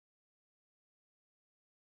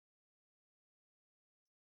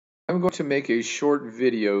I'm going to make a short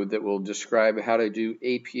video that will describe how to do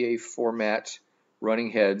APA format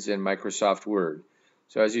running heads in Microsoft Word.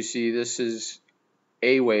 So as you see, this is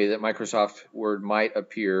a way that Microsoft Word might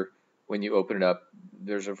appear when you open it up.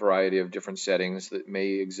 There's a variety of different settings that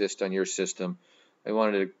may exist on your system. I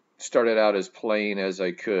wanted to start it out as plain as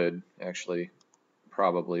I could. Actually,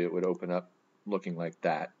 probably it would open up looking like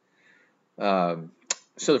that. So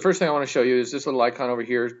the first thing I want to show you is this little icon over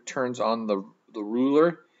here turns on the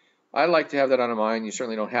ruler. I like to have that on mine. You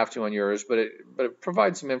certainly don't have to on yours, but it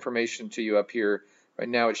provides some information to you up here. Right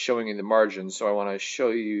now it's showing you the margins, so I want to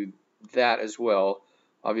show you that as well.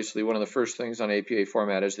 Obviously, one of the first things on APA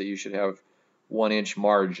format is that you should have 1-inch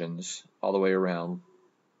margins all the way around.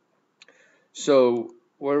 So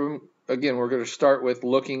again, we're going to start with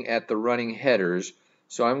looking at the running headers.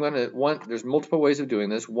 So I'm going to, there's multiple ways of doing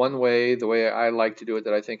this. One way, the way I like to do it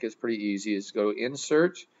that I think is pretty easy, is go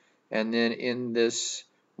Insert, and then in this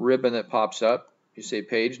ribbon that pops up, you say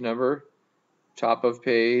page number, top of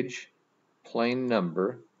page, plain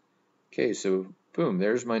number. Okay, so boom,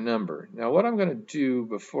 there's my number. Now what I'm going to do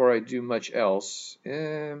before I do much else,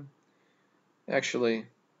 actually,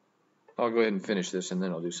 I'll go ahead and finish this and then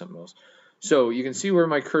I'll do something else. So you can see where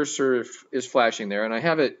my cursor is flashing there, and I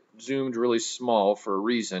have it zoomed really small for a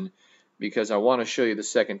reason, because I want to show you the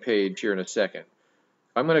second page here in a second.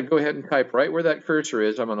 I'm going to go ahead and type right where that cursor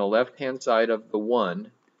is. I'm on the left-hand side of the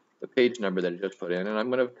page number that I just put in, and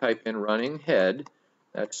I'm going to type in running head.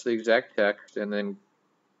 That's the exact text, and then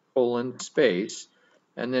colon space,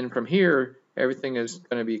 and then from here everything is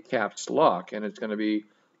going to be caps lock, and it's going to be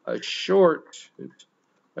a short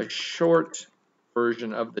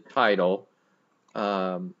version of the title,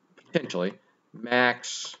 potentially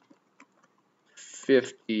max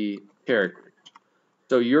 50 characters.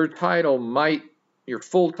 So your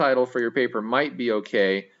full title for your paper might be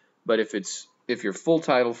okay, but if your full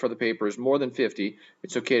title for the paper is more than 50,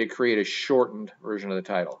 it's okay to create a shortened version of the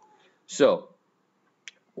title. So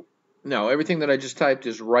now everything that I just typed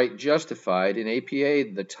is right justified. In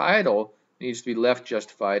APA, the title needs to be left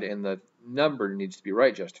justified and the number needs to be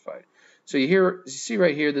right justified. So you see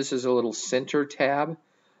right here, this is a little center tab.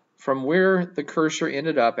 From where the cursor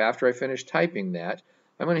ended up after I finished typing that,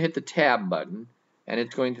 I'm going to hit the tab button, and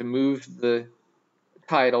it's going to move the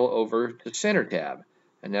title over to center tab.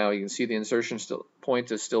 And now you can see the insertion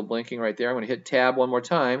point is still blinking right there. I'm going to hit tab one more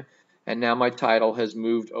time, and now my title has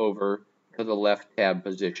moved over to the left tab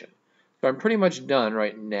position. So I'm pretty much done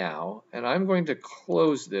right now, and I'm going to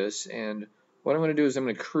close this, and what I'm going to do is I'm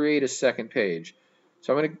going to create a second page.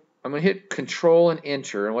 So I'm going to hit Control and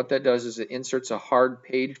Enter, and what that does is it inserts a hard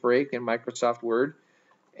page break in Microsoft Word,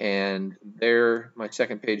 and there my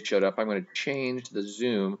second page showed up. I'm going to change the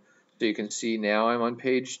zoom so you can see now I'm on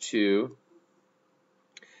page 2,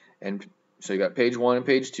 and so you got page 1 and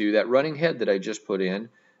page 2. That running head that I just put in,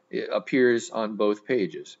 it appears on both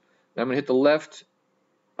pages. Now I'm going to hit the left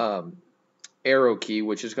arrow key,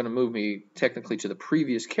 which is going to move me technically to the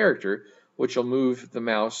previous character, which will move the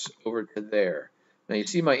mouse over to there. Now you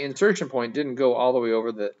see my insertion point didn't go all the way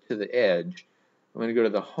over to the edge. I'm going to go to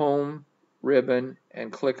the Home ribbon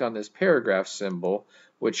and click on this paragraph symbol,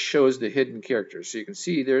 which shows the hidden characters. So you can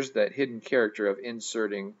see there's that hidden character of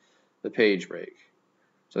inserting the page break.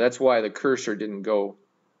 So that's why the cursor didn't go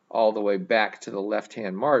all the way back to the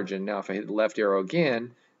left-hand margin. Now if I hit the left arrow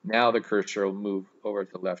again, now the cursor will move over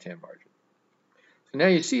to the left-hand margin. So now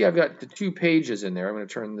you see I've got the 2 pages in there. I'm going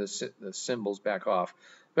to turn the symbols back off.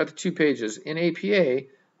 I've got the 2 pages. In APA,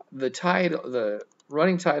 the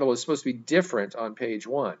running title is supposed to be different on page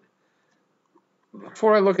 1.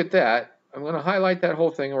 Before I look at that, I'm going to highlight that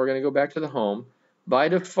whole thing, and we're going to go back to the home. By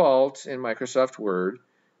default in Microsoft Word,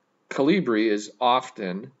 Calibri is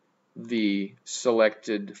often the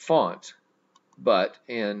selected font, but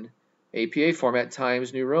in APA format,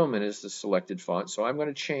 Times New Roman is the selected font. So I'm going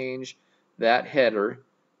to change that header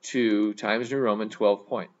to Times New Roman 12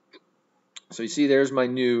 point. So you see there's my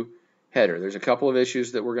new header. There's a couple of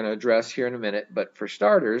issues that we're going to address here in a minute, but for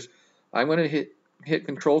starters, I'm going to hit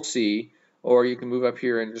Control C, or you can move up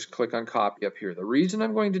here and just click on copy up here. The reason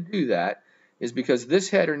I'm going to do that is because this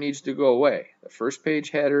header needs to go away. The first page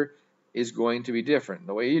header is going to be different.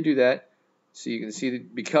 The way you do that, so you can see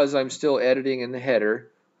that because I'm still editing in the header,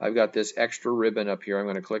 I've got this extra ribbon up here. I'm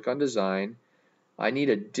going to click on Design. I need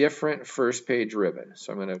a different first page ribbon.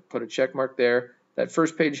 So I'm going to put a check mark there. That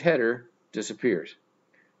first page header disappears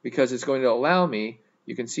because it's going to allow me,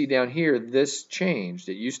 you can see down here, this changed.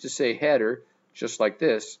 It used to say header just like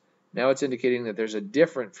this. Now it's indicating that there's a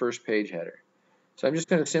different first page header. So I'm just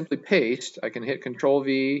going to simply paste. I can hit Control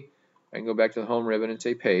V. I can go back to the home ribbon and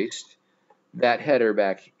say paste that header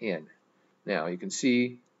back in. Now you can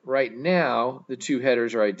see right now the two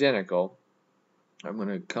headers are identical. I'm going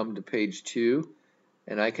to come to page 2,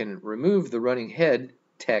 and I can remove the running head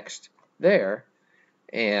text there,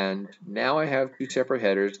 and now I have two separate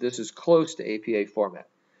headers. This is close to APA format.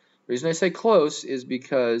 The reason I say close is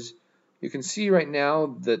because you can see right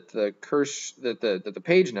now that the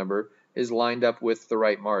page number is lined up with the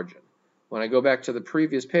right margin. When I go back to the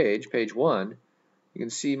previous page, page 1, you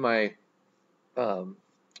can see my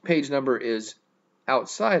page number is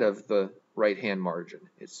outside of the right-hand margin.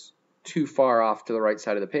 It's too far off to the right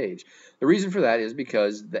side of the page. The reason for that is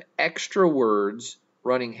because the extra words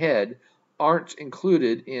running head aren't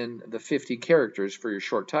included in the 50 characters for your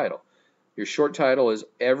short title. Your short title is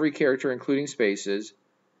every character including spaces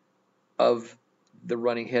of the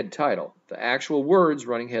running head title. The actual words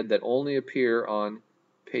running head that only appear on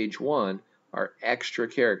page 1 are extra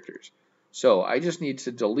characters. So I just need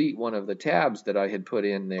to delete one of the tabs that I had put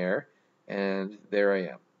in there, and there I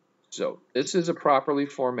am. So this is a properly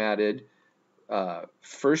formatted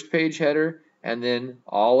first page header, and then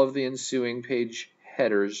all of the ensuing page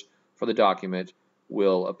headers for the document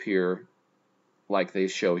will appear like they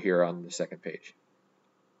show here on the second page.